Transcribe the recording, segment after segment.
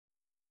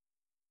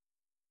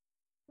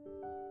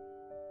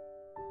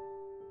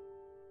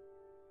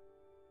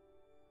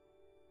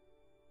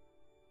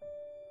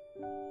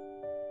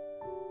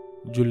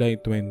July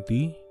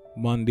 20,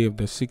 Monday of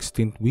the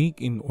 16th week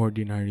in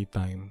Ordinary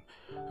Time.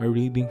 A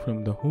reading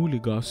from the Holy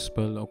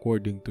Gospel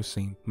according to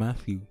St.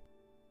 Matthew.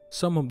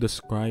 Some of the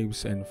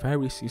scribes and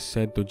Pharisees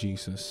said to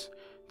Jesus,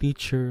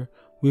 "Teacher,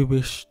 we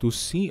wish to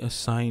see a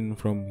sign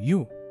from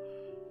you."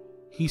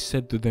 He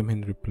said to them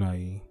in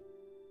reply,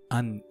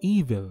 "An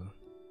evil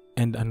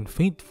and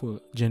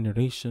unfaithful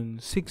generation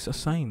seeks a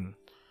sign,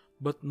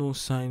 but no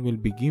sign will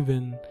be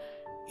given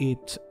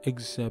it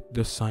except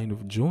the sign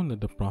of Jonah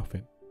the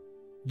prophet.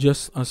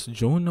 Just as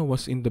Jonah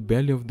was in the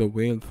belly of the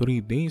whale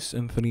 3 days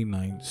and 3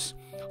 nights,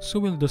 so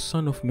will the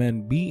Son of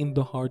Man be in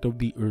the heart of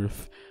the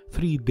earth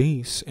 3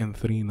 days and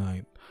 3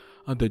 nights.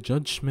 At the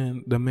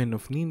judgment, the men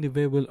of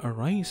Nineveh will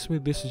arise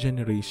with this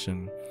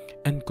generation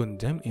and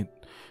condemn it,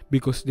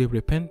 because they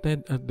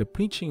repented at the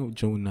preaching of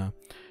Jonah,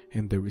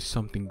 and there is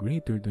something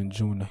greater than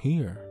Jonah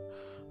here.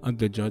 At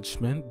the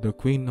judgment, the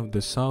queen of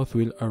the south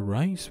will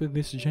arise with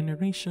this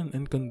generation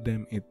and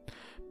condemn it,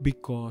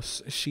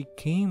 because she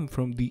came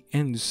from the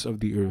ends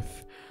of the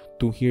earth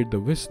to hear the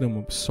wisdom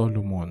of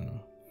Solomon.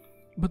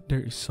 But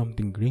there is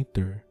something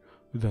greater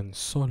than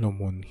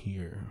Solomon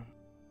here."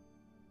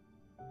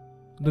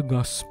 The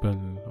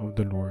Gospel of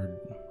the Lord.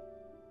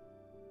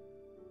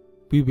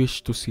 We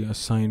wish to see a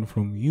sign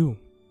from you.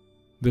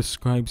 The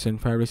scribes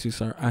and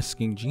Pharisees are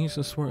asking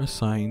Jesus for a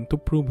sign to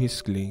prove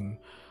his claim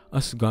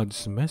as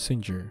God's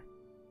messenger.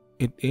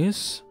 It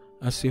is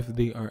as if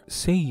they are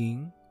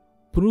saying,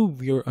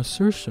 "Prove your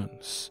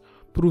assertions.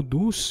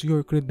 Produce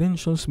your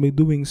credentials by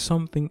doing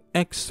something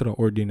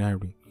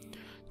extraordinary."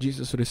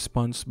 Jesus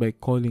responds by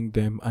calling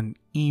them an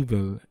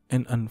evil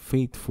and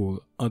unfaithful,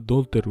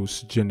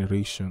 adulterous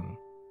generation.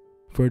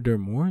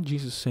 Furthermore,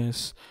 Jesus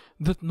says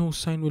that no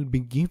sign will be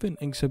given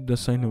except the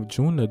sign of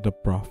Jonah the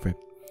prophet.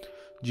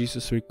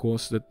 Jesus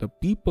recalls that the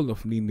people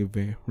of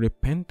Nineveh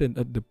repented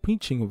at the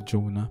preaching of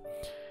Jonah,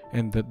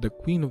 and that the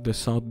queen of the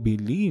south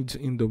believed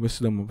in the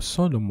wisdom of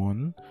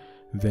Solomon.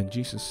 Then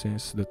Jesus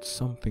says that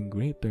something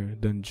greater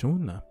than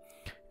Jonah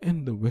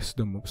and the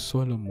wisdom of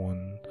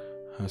Solomon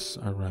has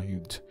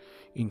arrived.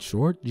 In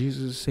short,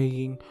 Jesus is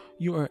saying,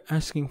 you are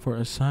asking for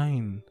a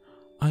sign.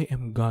 I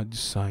am God's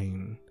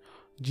sign.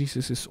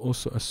 Jesus is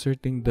also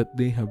asserting that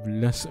they have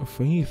less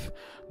faith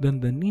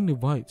than the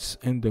Ninevites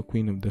and the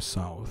queen of the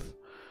south.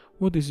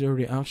 What is your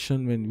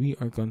reaction when we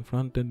are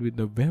confronted with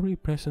the very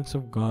presence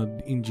of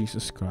God in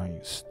Jesus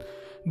Christ?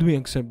 Do we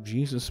accept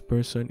Jesus'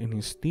 person and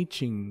his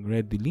teaching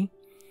readily,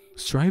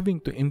 striving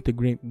to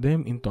integrate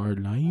them into our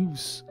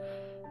lives?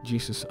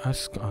 Jesus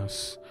asks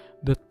us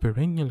that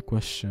perennial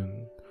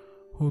question,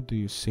 who do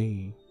you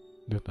say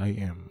that I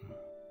am?